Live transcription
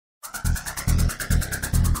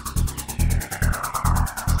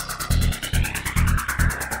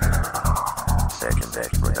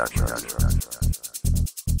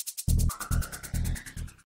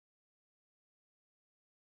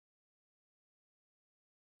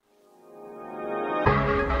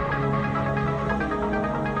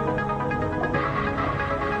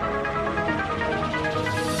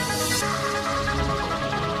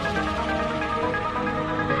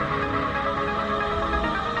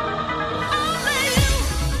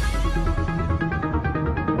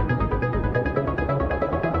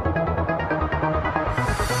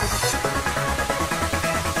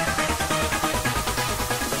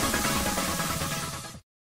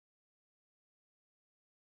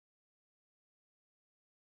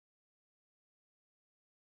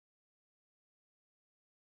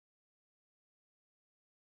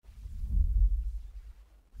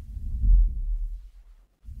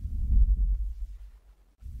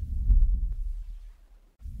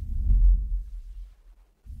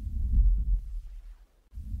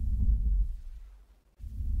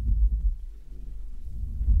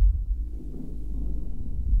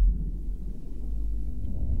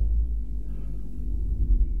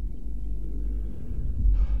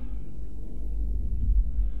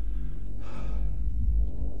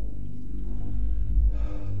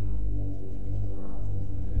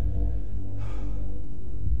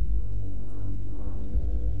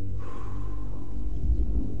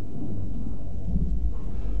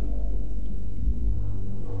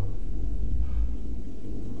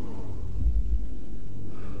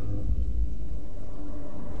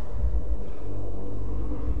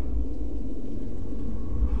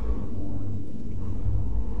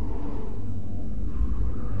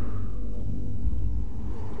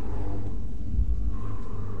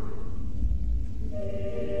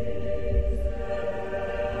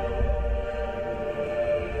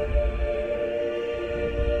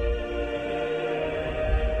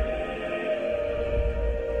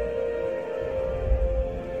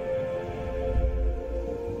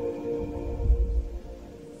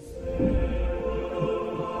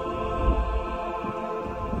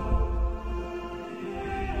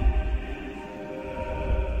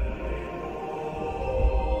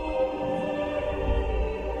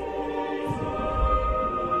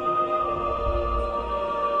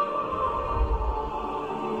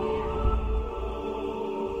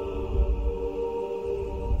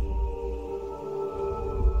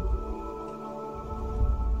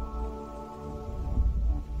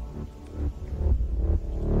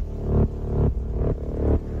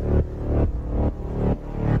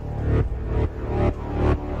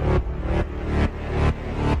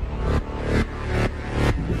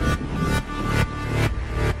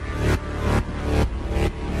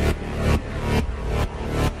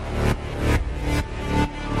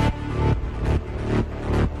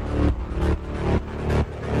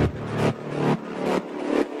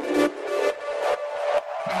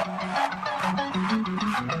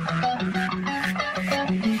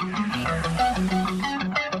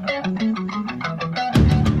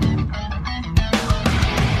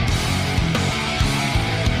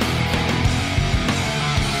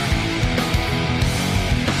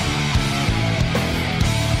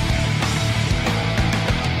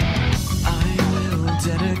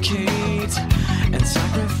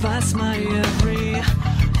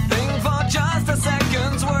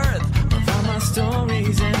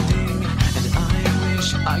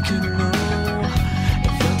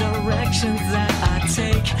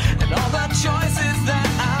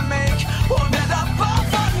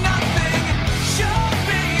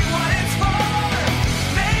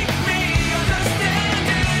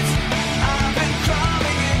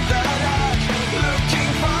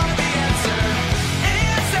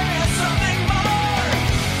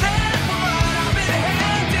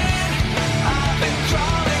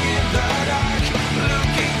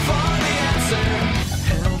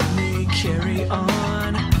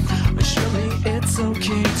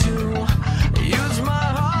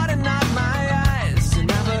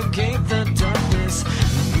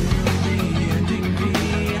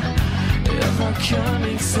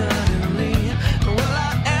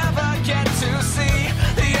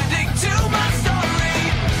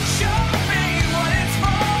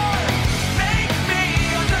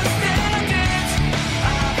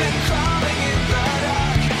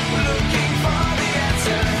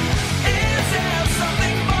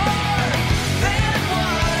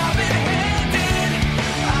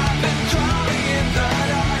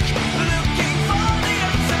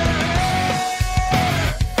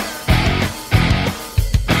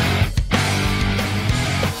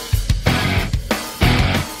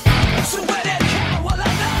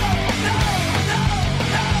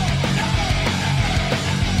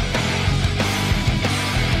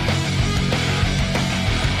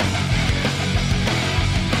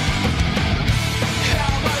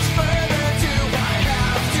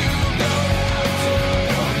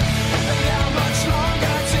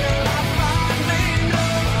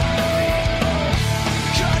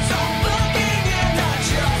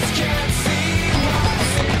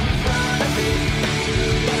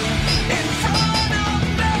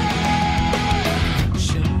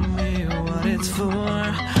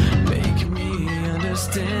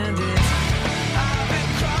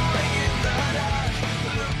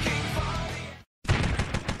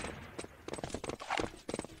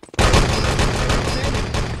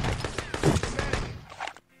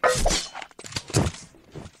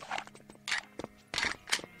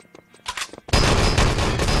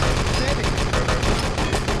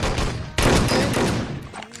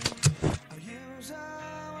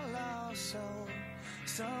soul,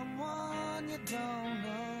 someone you don't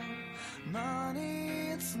know.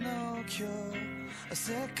 Money, it's no cure, a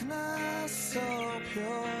sickness so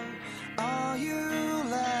pure. Are you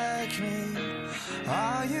like me?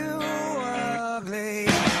 Are you ugly?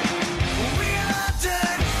 We are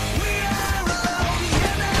dead, we are alone,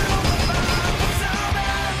 you know we're far from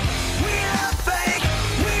sober. We are fake,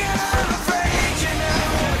 we are afraid, you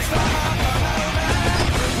know it's far from over.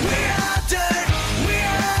 We are dead, we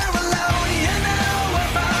are alone, you know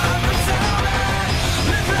we're far from sober.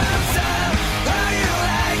 Look closer, are you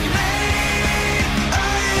like me?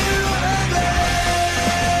 Are you ugly?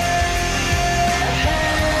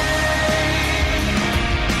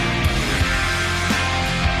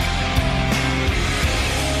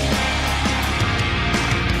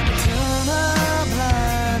 Turn a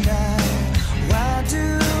blind eye. Why do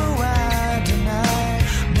I deny?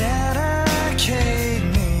 Medicate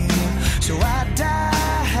me so I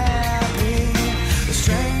die happy. The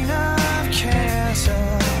strain of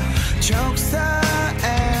cancer chokes the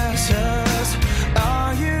answers.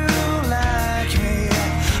 Are you like me?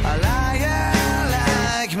 A liar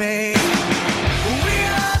like me? We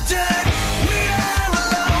are dead, we are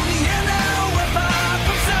alone, you know we're far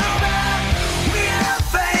from sober. We are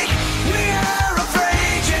fake, we are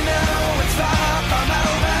afraid, you know it's far from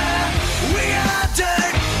over. We are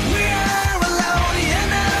dead, we are alone, you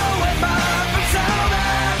know we're far from sober.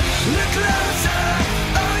 Look closer,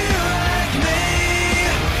 are you like me?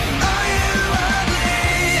 Are you ugly?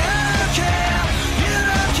 I don't care, you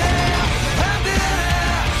don't care, I'm bitter,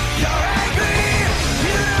 you're angry,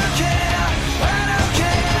 you don't care, I don't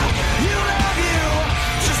care, you love you,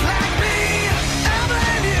 just like me. I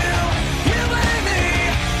blame you, you blame me,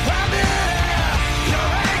 I'm bitter,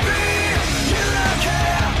 you're angry, you don't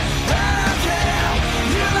care, I don't care,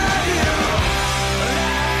 you love you,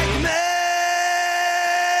 like me.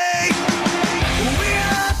 We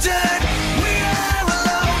are dead, we are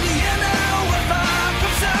alone, you know we're far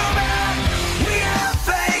from sober. We are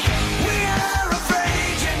fake, we are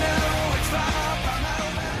afraid, you know it's far from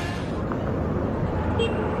over.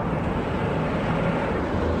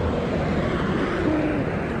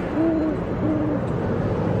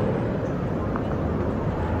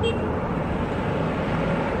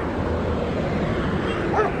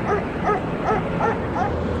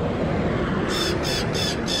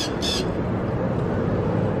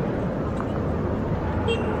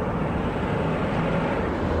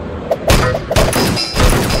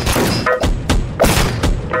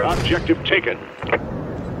 Objective taken.